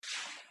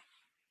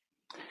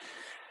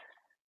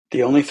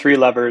The only three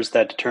levers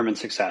that determine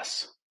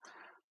success.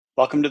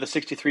 Welcome to the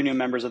 63 new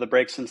members of the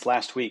Break since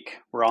last week.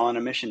 We're all on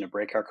a mission to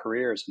break our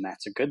careers, and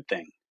that's a good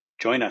thing.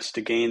 Join us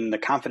to gain the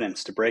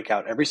confidence to break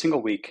out every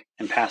single week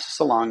and pass us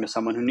along to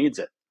someone who needs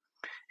it.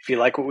 If you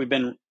like what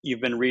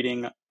you've been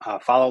reading,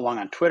 follow along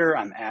on Twitter.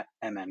 I'm at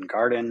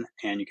MNGarden,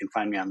 and you can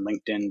find me on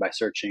LinkedIn by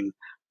searching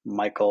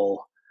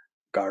Michael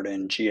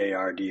Gardon,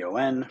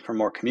 Gardon, for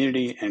more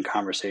community and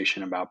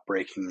conversation about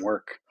breaking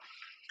work.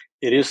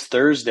 It is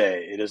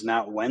Thursday. It is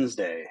not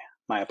Wednesday.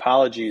 My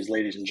apologies,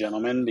 ladies and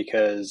gentlemen,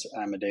 because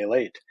I'm a day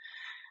late.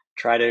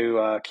 Try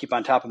to keep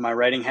on top of my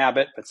writing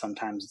habit, but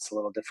sometimes it's a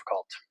little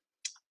difficult.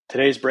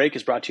 Today's break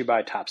is brought to you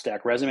by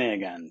TopStack Resume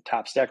again.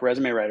 TopStack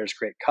Resume writers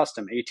create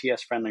custom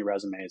ATS-friendly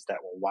resumes that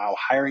will wow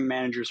hiring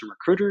managers and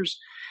recruiters.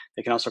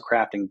 They can also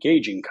craft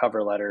engaging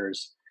cover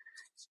letters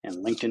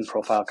and LinkedIn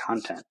profile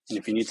content. And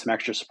if you need some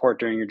extra support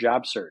during your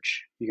job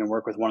search, you can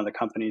work with one of the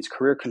company's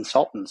career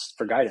consultants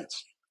for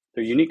guidance.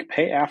 Their unique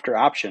pay after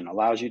option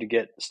allows you to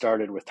get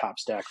started with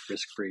TopStack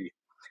risk-free.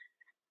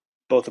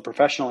 Both the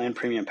professional and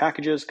premium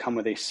packages come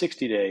with a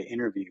 60-day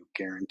interview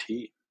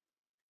guarantee.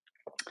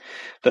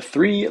 The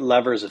three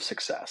levers of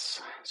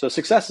success. So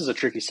success is a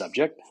tricky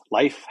subject.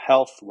 Life,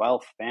 health,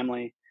 wealth,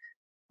 family.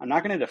 I'm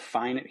not going to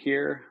define it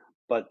here,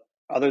 but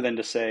other than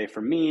to say, for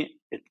me,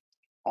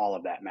 all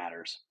of that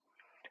matters.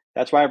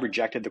 That's why I've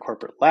rejected the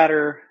corporate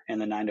ladder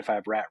and the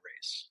 9-to-5 rat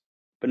race.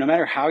 But no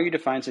matter how you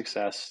define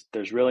success,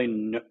 there's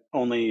really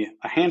only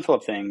a handful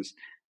of things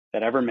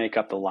that ever make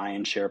up the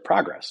lion's share of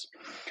progress.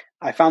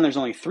 I found there's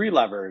only three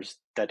levers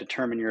that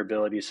determine your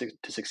ability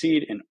to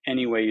succeed in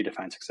any way you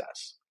define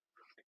success.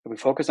 If we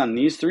focus on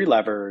these three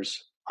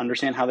levers,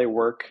 understand how they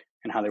work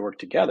and how they work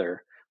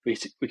together, we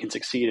can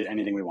succeed at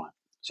anything we want.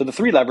 So the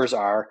three levers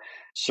are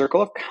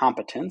circle of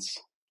competence,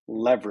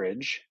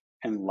 leverage,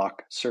 and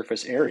luck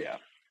surface area.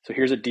 So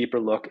here's a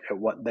deeper look at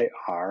what they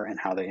are and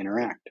how they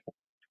interact.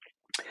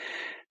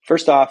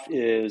 First off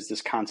is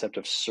this concept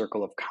of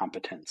circle of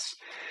competence.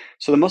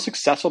 So the most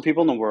successful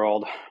people in the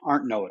world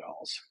aren't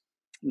know-it-alls.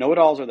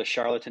 Know-it-alls are the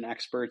charlatan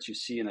experts you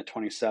see in the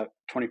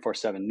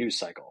 24/7 news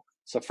cycle.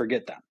 So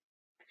forget them.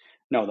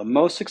 No, the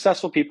most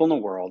successful people in the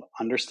world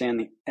understand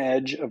the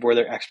edge of where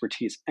their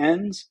expertise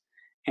ends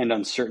and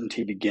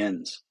uncertainty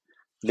begins.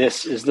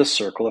 This is the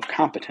circle of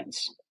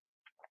competence.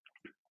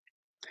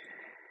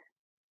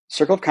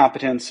 Circle of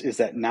competence is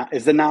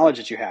the knowledge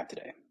that you have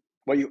today.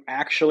 What you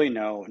actually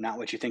know, not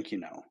what you think you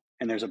know.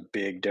 And there's a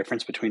big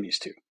difference between these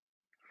two.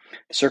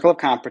 The circle of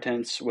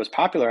competence was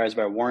popularized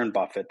by Warren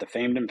Buffett, the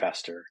famed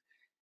investor,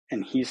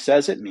 and he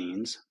says it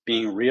means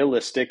being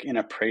realistic in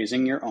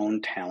appraising your own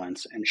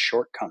talents and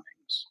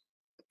shortcomings.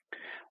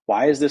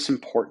 Why is this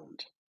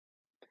important?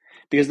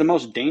 Because the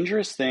most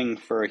dangerous thing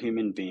for a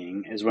human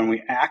being is when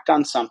we act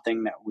on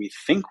something that we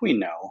think we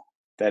know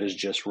that is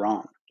just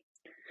wrong.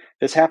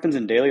 This happens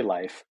in daily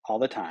life all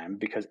the time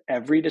because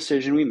every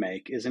decision we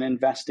make is an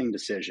investing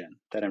decision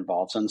that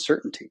involves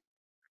uncertainty.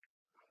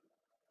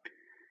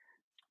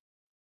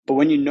 But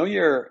when you know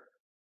your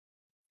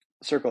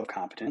circle of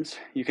competence,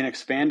 you can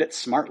expand it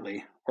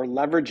smartly or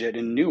leverage it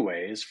in new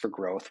ways for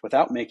growth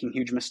without making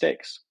huge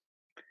mistakes.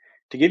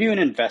 To give you an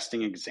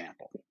investing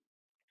example,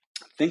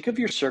 think of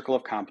your circle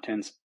of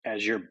competence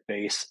as your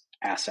base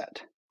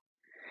asset.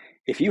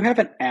 If you have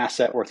an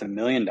asset worth $1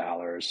 million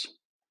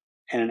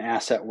and an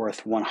asset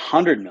worth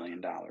 $100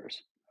 million,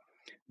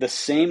 the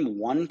same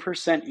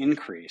 1%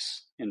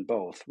 increase in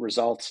both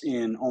results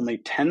in only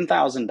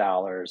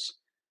 $10,000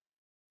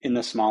 in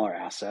the smaller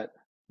asset,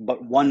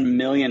 but $1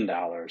 million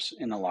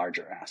in the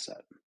larger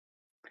asset.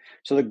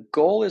 So the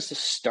goal is to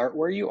start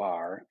where you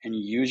are and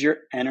use your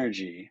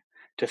energy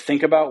to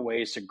think about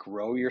ways to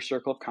grow your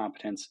circle of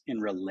competence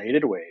in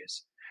related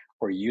ways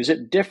or use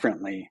it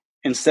differently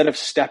instead of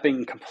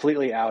stepping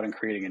completely out and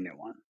creating a new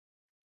one.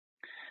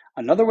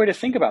 Another way to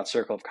think about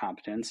circle of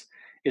competence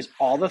is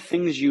all the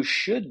things you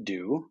should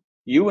do,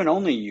 you and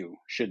only you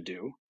should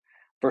do,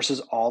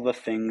 versus all the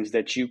things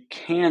that you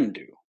can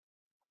do.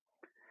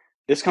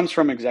 This comes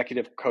from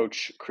executive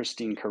coach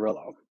Christine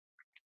Carrillo.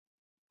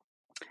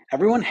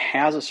 Everyone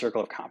has a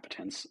circle of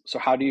competence, so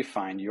how do you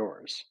find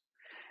yours?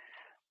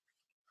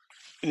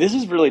 This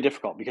is really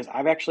difficult because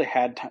I've actually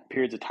had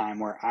periods of time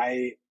where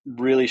I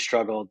really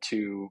struggled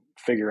to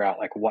figure out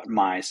what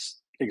my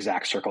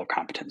exact circle of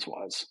competence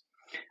was.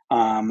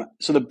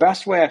 So the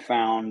best way I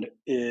found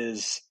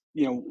is,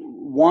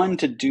 one,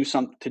 to do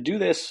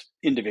this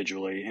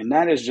individually, and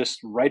that is just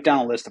write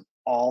down a list of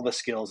all the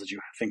skills that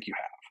you think you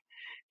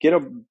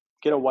have.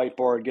 Get a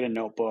whiteboard, get a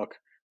notebook,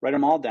 write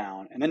them all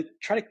down, and then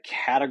try to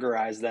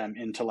categorize them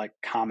into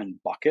common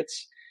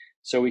buckets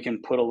so we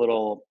can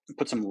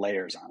put some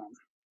layers on them.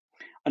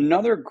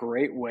 Another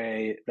great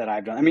way that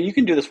I've done, you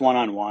can do this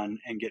one-on-one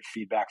and get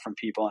feedback from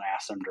people and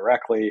ask them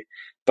directly,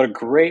 but a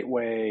great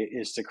way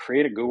is to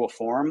create a Google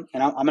form.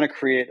 And I'm going to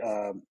create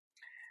a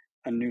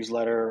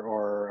newsletter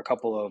or a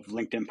couple of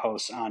LinkedIn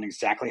posts on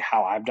exactly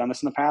how I've done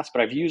this in the past,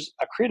 but I've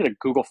created a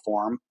Google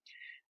form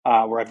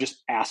where I've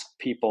just asked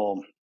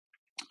people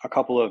a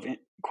couple of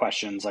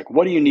questions like,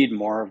 what do you need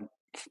more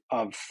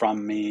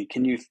from me?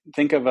 Can you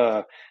think of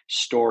a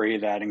story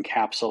that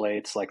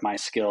encapsulates like my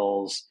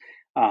skills,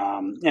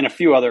 and a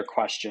few other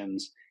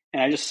questions?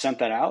 And I just sent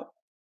that out,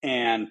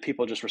 and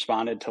people just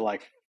responded to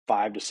like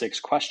 5 to 6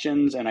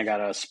 questions, and I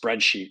got a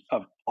spreadsheet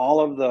of all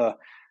of the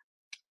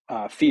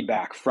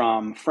feedback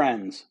from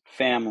friends,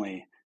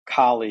 family,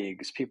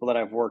 colleagues, people that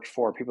I've worked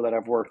for, people that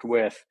I've worked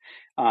with.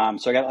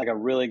 So I got like a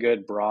really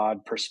good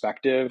broad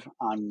perspective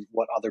on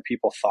what other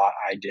people thought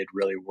I did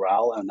really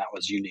well, and that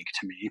was unique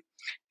to me.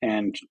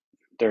 And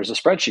there's a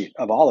spreadsheet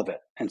of all of it.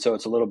 And so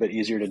it's a little bit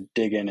easier to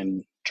dig in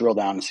and drill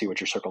down and see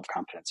what your circle of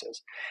competence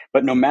is.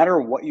 But no matter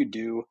what you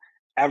do,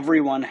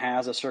 everyone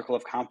has a circle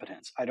of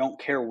competence. I don't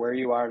care where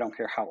you are, I don't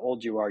care how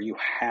old you are, you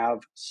have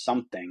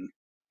something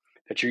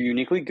that you're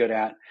uniquely good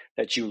at,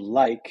 that you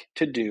like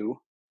to do,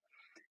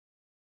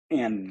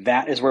 and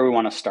that is where we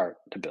want to start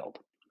to build.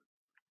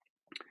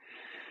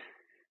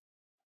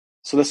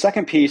 So the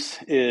second piece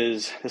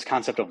is this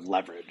concept of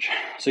leverage.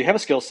 So you have a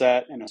skill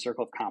set and a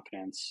circle of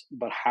competence,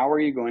 but how are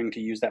you going to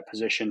use that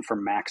position for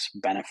max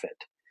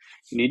benefit?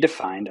 You need to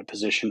find a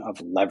position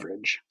of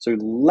leverage. So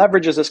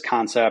leverage is this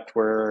concept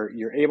where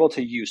you're able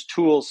to use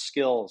tools,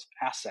 skills,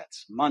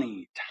 assets,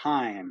 money,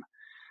 time,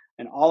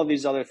 and all of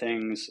these other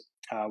things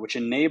which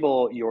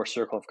enable your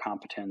circle of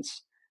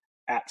competence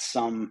at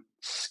some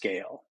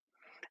scale.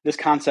 This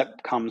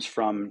concept comes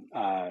from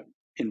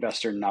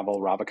investor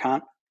Naval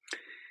Ravikant.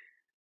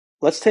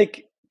 Let's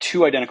take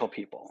 2 identical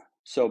people.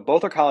 So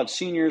both are college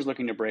seniors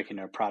looking to break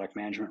into product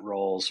management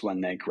roles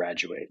when they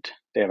graduate.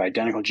 They have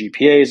identical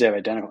GPAs, they have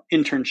identical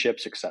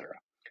internships, etc.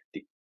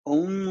 The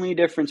only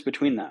difference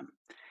between them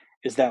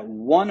is that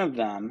one of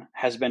them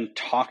has been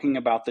talking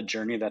about the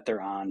journey that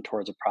they're on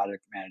towards a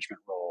product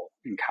management role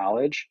in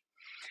college.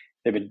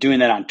 They've been doing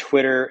that on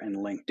Twitter and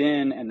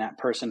LinkedIn, and that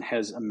person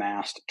has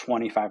amassed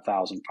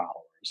 25,000 followers.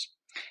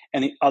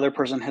 And the other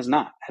person has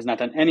not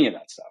done any of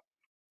that stuff.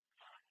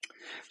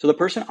 So the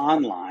person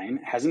online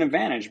has an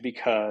advantage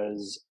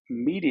because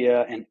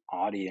media and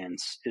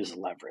audience is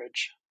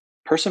leverage.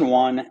 Person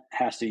 1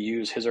 has to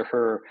use his or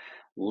her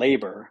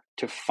labor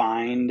to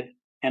find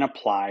and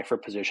apply for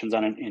positions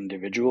on an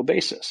individual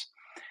basis.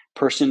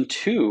 Person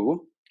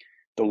 2,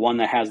 the one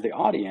that has the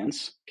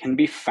audience, can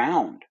be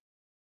found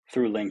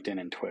through LinkedIn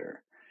and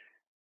Twitter.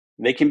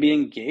 They can be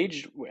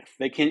engaged with.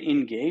 They can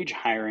engage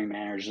hiring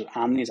managers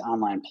on these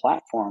online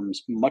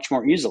platforms much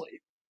more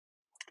easily.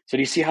 So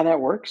do you see how that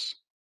works?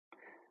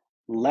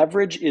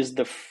 Leverage is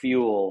the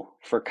fuel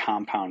for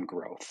compound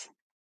growth.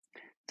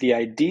 The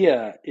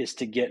idea is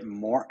to get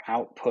more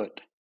output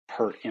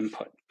per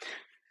input.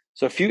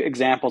 So a few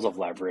examples of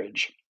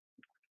leverage.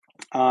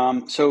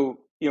 One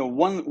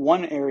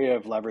area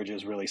of leverage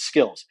is really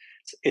skills.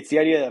 It's the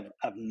idea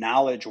of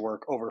knowledge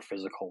work over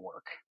physical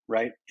work,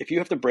 right? If you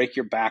have to break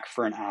your back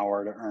for an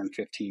hour to earn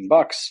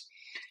 $15,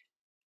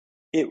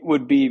 it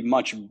would be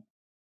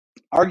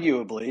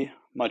arguably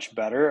much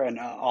better, and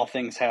all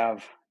things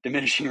have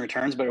diminishing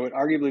returns, but it would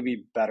arguably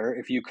be better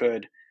if you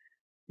could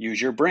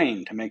use your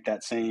brain to make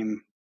that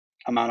same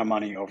amount of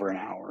money over an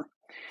hour.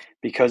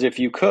 Because if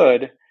you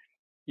could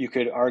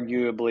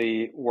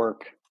arguably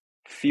work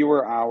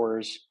fewer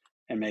hours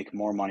and make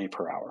more money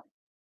per hour.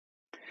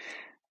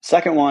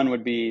 Second one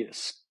would be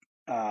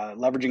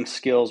leveraging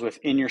skills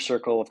within your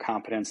circle of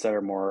competence that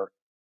are more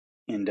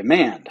in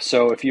demand.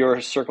 So if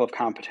your circle of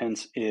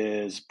competence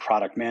is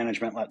product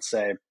management, let's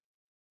say,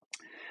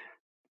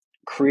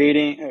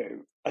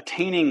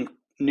 attaining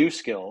new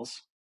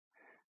skills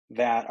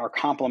that are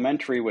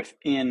complementary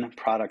within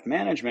product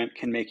management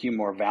can make you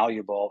more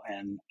valuable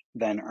and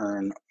then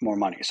earn more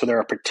money. So there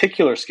are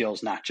particular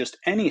skills, not just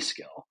any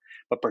skill,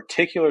 but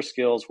particular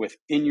skills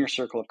within your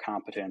circle of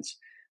competence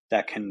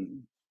that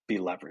can be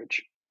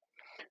leveraged.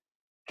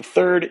 The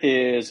third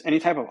is any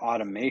type of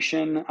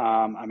automation.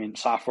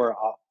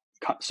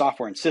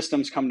 Software and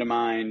systems come to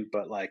mind,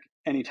 but like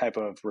any type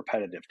of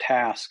repetitive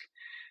task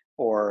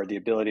or the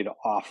ability to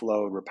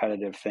offload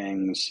repetitive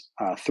things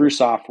through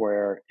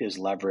software is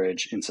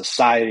leverage. In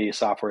society,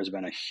 software has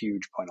been a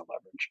huge point of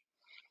leverage.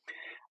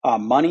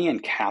 Money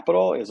and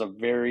capital is a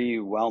very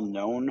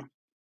well-known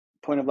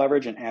point of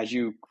leverage. And as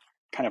you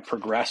kind of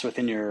progress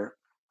within your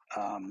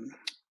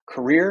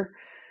career,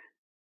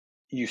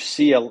 you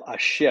see a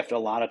shift a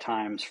lot of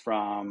times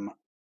from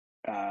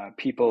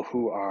people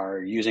who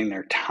are using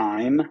their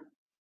time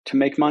to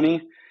make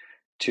money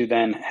to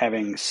then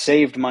having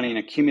saved money and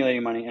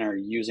accumulating money and are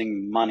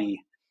using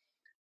money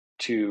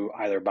to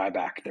either buy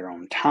back their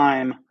own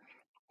time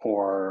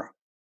or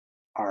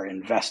are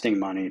investing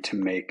money to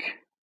make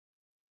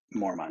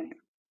more money.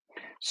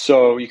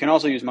 So you can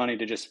also use money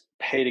to just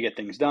pay to get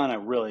things done. A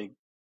really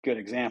good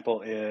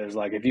example is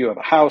like if you have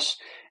a house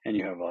and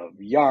you have a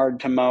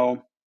yard to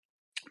mow,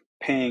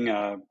 paying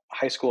a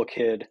high school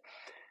kid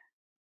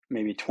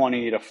maybe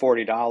 $20 to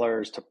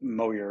 $40 to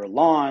mow your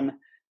lawn,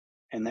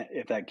 and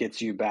if that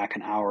gets you back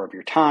an hour of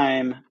your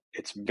time,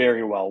 it's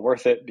very well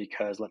worth it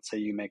because let's say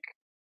you make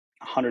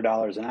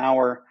 $100 an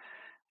hour.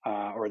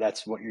 or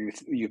that's what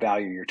you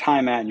value your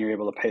time at, and you're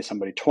able to pay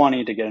somebody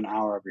 20 to get an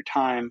hour of your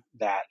time,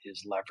 that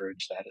is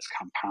leverage, that is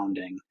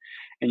compounding,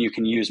 and you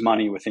can use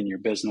money within your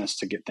business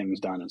to get things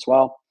done as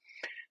well.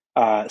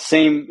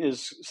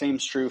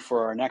 Same's true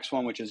for our next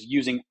one, which is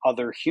using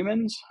other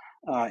humans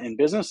in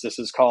business. This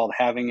is called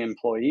having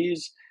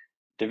employees,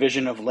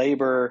 division of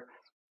labor,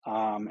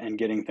 and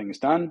getting things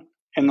done.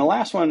 And the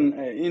last one,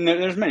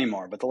 there's many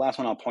more, but the last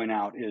one I'll point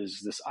out is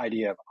this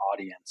idea of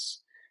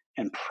audience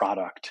and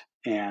product.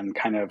 And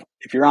kind of,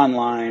 if you're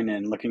online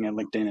and looking at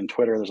LinkedIn and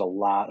Twitter, there's a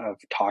lot of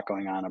talk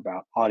going on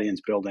about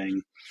audience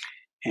building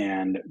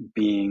and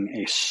being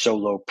a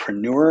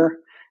solopreneur,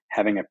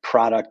 having a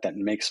product that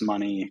makes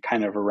money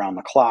kind of around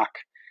the clock,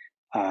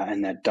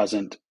 and that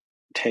doesn't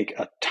take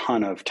a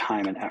ton of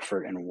time and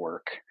effort and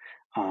work.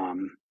 But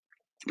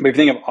if you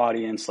think of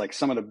audience, like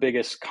some of the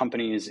biggest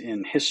companies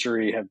in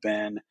history have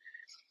been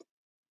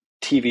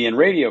TV and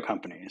radio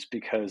companies,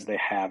 because they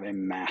have a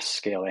mass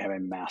scale, they have a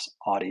mass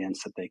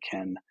audience that they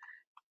can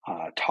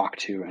talk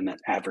to and that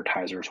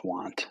advertisers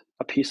want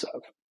a piece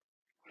of.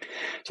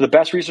 So the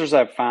best resources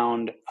I've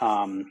found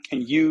and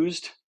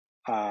used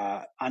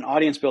on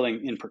audience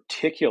building in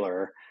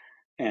particular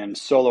and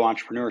solo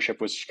entrepreneurship,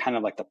 which kind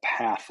of like the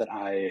path that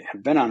I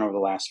have been on over the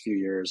last few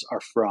years,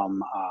 are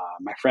from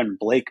my friend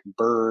Blake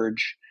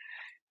Burge,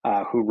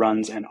 who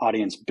runs an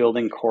audience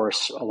building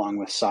course along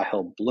with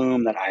Sahil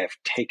Bloom that I have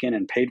taken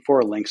and paid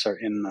for. Links are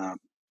in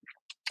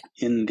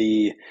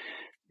the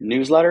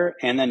newsletter.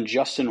 And then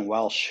Justin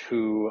Welsh,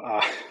 who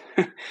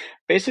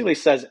basically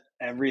says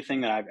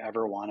everything that I've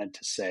ever wanted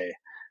to say.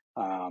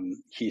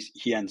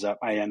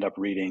 I end up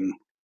reading.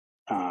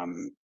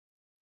 He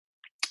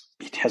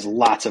has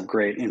lots of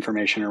great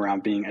information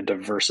around being a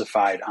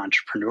diversified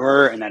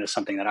entrepreneur, and that is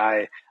something that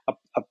a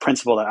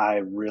principle that I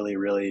really,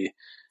 really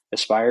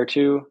aspire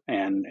to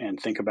and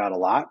think about a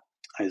lot,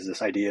 is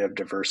this idea of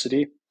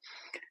diversity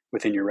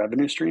within your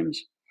revenue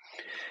streams.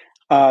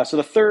 So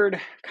the third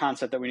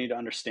concept that we need to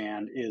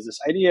understand is this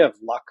idea of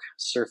luck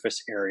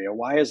surface area.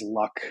 Why is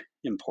luck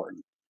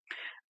important?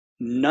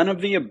 None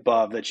of the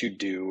above that you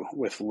do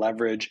with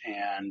leverage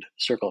and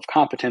circle of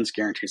competence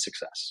guarantees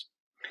success.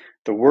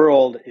 The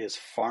world is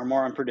far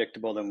more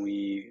unpredictable than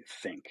we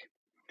think.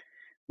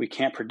 We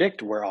can't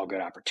predict where all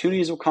good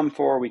opportunities will come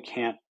for. We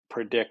can't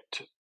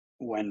predict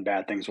when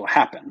bad things will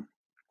happen.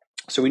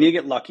 So we need to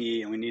get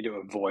lucky, and we need to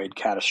avoid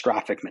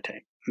catastrophic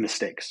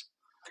mistakes.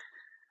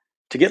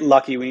 To get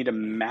lucky, we need to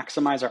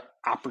maximize our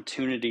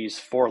opportunities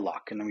for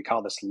luck, and then we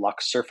call this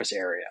luck surface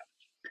area.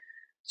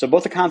 So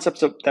both the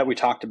concepts that we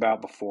talked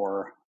about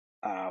before,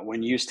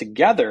 when used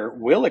together,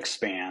 will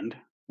expand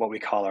what we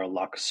call our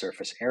luck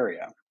surface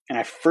area. And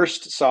I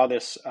first saw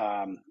this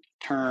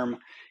term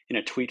in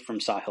a tweet from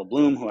Sahil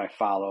Bloom, who I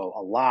follow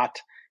a lot.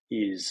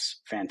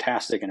 He's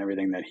fantastic in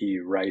everything that he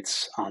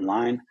writes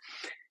online.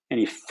 And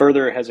he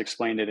further has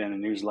explained it in a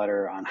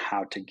newsletter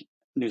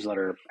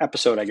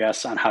episode, I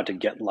guess, on how to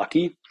get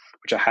lucky,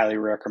 which I highly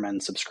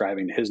recommend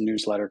subscribing to his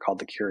newsletter called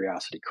The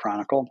Curiosity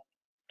Chronicle.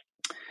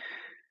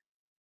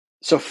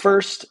 So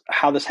first,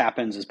 how this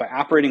happens is by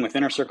operating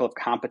within our circle of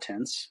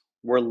competence,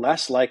 we're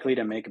less likely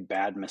to make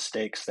bad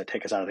mistakes that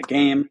take us out of the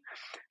game.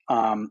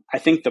 I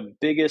think the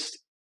biggest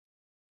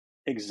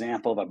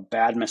example of a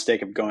bad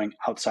mistake of going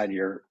outside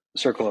your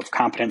circle of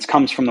competence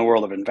comes from the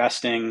world of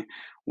investing.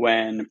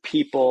 When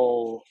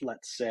people,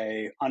 let's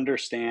say,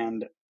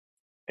 understand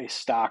a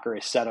stock or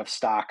a set of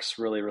stocks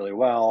really, really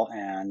well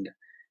and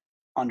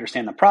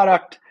understand the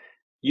product,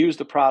 use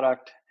the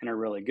product, and are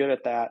really good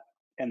at that,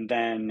 and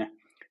then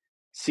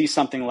see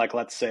something like,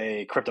 let's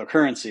say,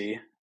 cryptocurrency,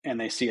 and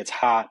they see it's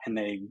hot and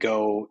they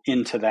go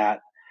into that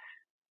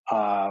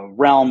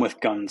realm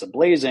with guns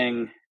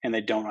a-blazing, and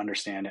they don't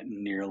understand it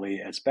nearly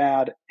as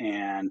bad,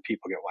 and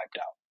people get wiped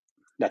out.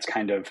 That's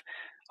kind of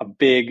a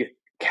big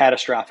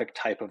catastrophic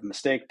type of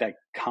mistake that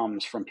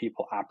comes from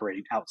people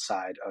operating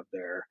outside of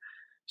their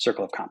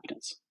circle of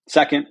competence.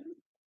 Second,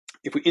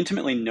 if we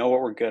intimately know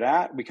what we're good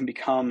at, we can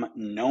become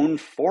known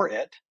for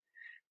it.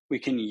 We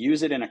can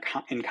use it in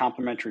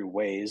complementary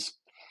ways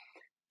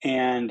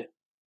and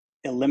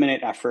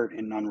eliminate effort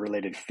in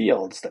unrelated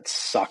fields that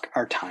suck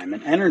our time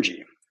and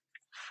energy.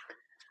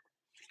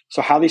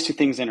 So how these two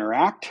things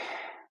interact,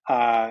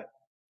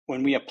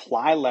 when we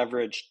apply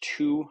leverage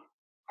to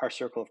our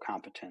circle of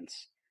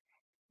competence,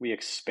 we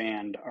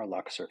expand our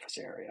luck surface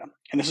area.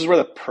 And this is where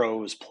the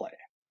pros play.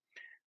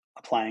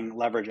 Applying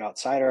leverage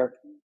outside our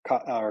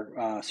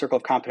circle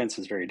of competence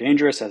is very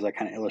dangerous, as I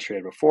kind of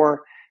illustrated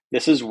before.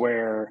 This is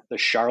where the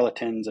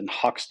charlatans and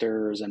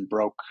hucksters and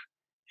broke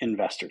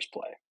investors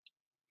play.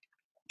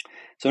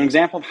 So an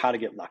example of how to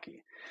get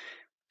lucky.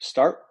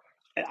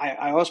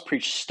 I always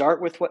preach,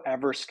 start with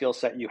whatever skill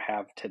set you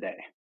have today.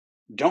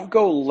 Don't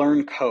go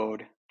learn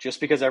code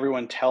just because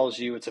everyone tells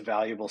you it's a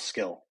valuable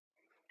skill.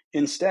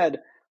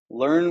 Instead,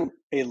 learn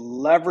a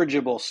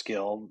leverageable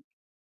skill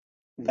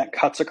that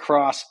cuts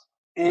across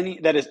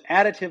that is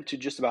additive to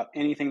just about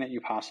anything that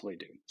you possibly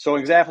do. So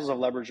examples of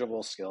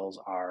leverageable skills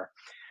are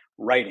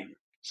writing,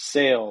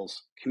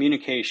 sales,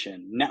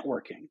 communication,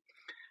 networking.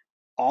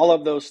 All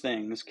of those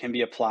things can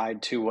be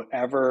applied to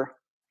whatever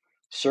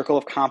circle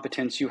of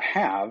competence you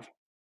have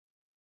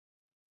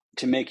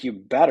to make you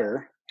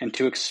better and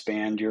to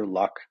expand your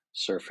luck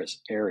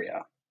surface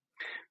area.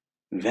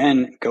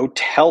 Then go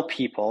tell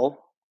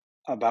people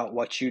about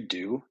what you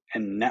do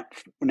and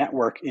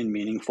network in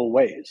meaningful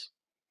ways.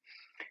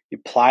 You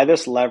apply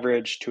this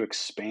leverage to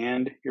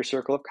expand your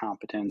circle of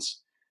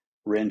competence,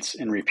 rinse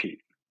and repeat.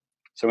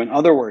 So in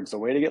other words, the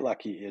way to get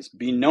lucky is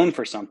be known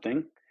for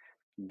something,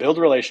 build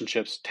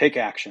relationships, take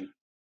action,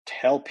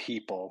 tell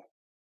people,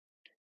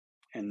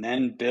 and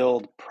then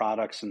build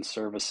products and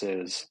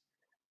services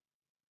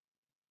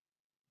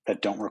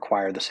that don't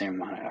require the same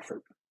amount of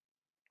effort.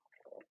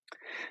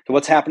 So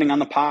what's happening on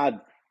the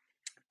pod,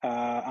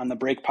 on the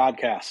Break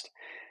podcast?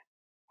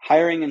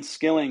 Hiring and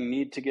skilling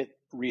need to get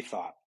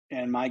rethought.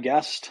 And my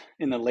guest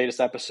in the latest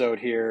episode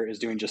here is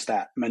doing just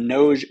that.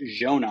 Manoj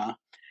Jona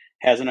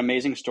has an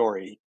amazing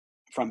story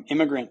from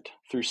immigrant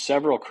through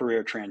several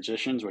career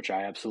transitions, which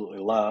I absolutely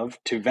love,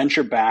 to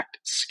venture-backed,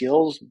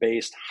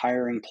 skills-based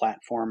hiring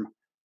platform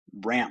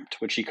Ramped,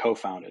 which he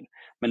co-founded.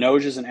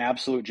 Manoj is an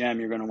absolute gem.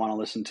 You're going to want to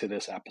listen to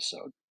this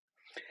episode.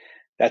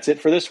 That's it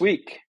for this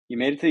week. You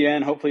made it to the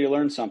end. Hopefully you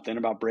learned something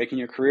about breaking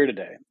your career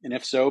today. And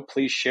if so,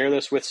 please share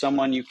this with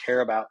someone you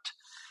care about.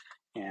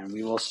 And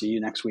we will see you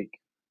next week.